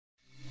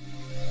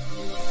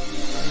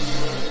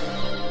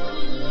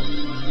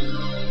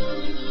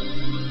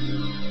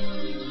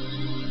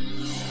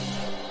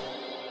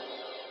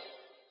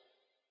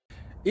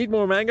Eat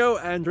more mango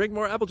and drink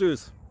more apple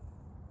juice.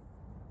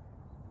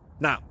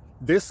 Now,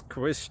 this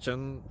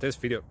video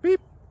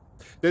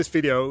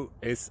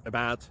is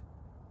about...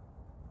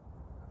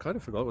 I kind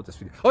of forgot what this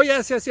video... Oh,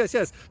 yes.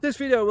 This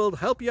video will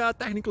help you out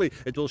technically.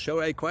 It will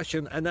show a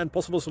question and then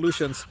possible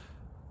solutions.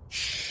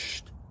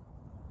 Shh.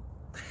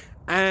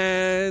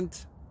 And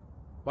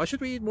why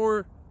should we eat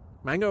more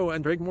mango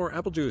and drink more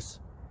apple juice?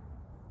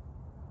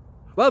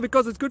 Well,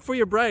 because it's good for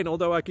your brain,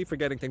 although I keep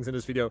forgetting things in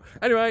this video.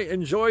 Anyway,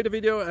 enjoy the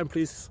video and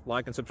please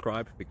like and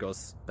subscribe,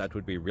 because that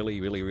would be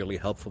really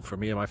helpful for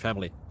me and my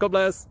family. God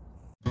bless!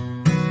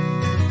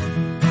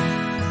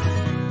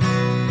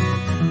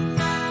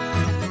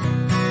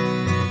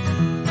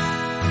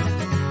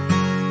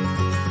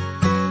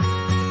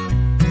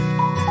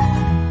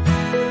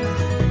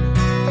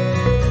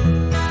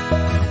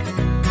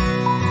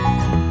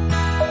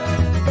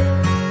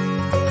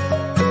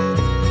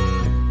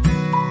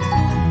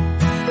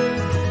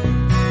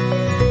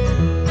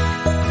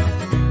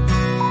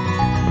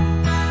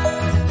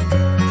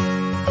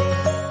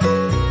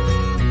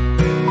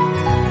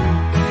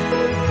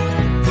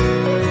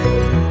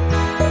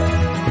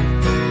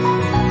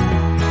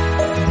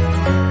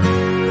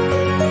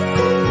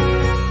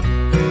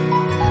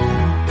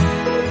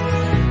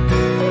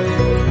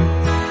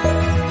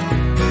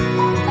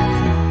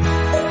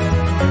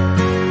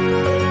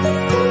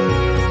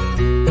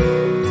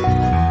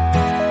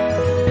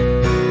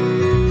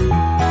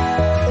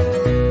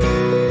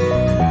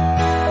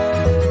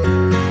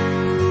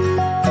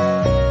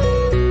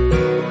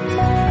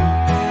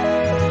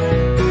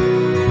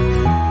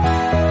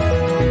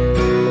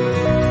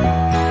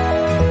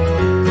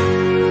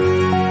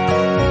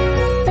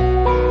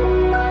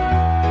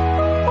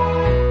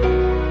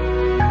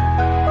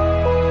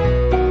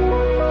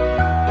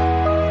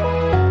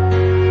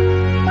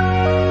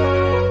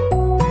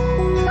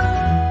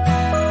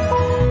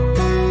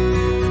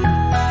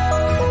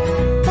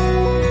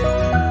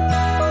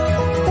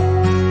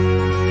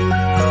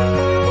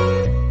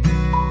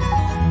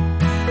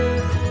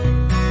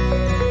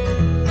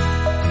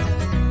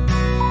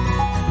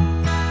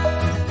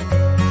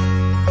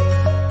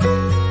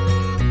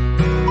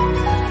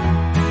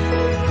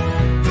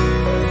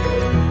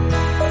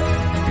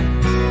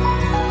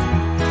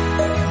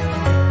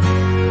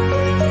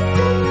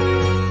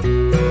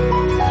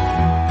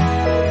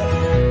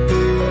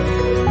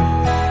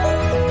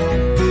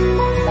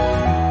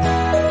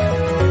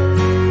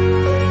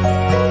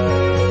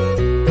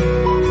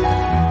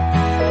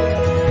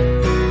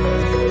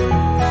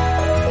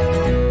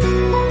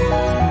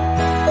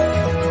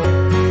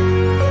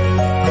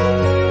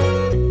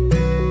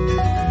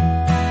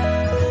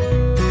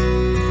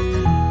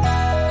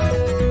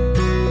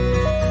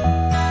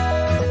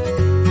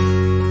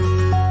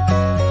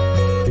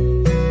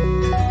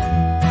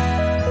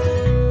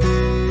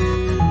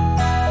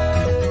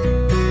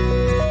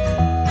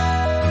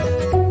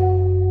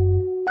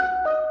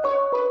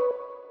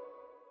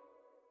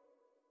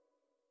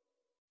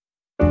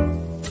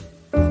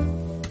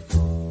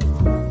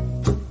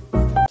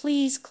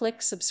 Please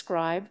click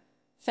subscribe.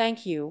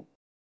 Thank you.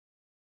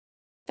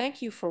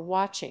 Thank you for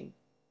watching.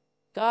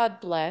 God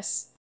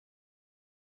bless.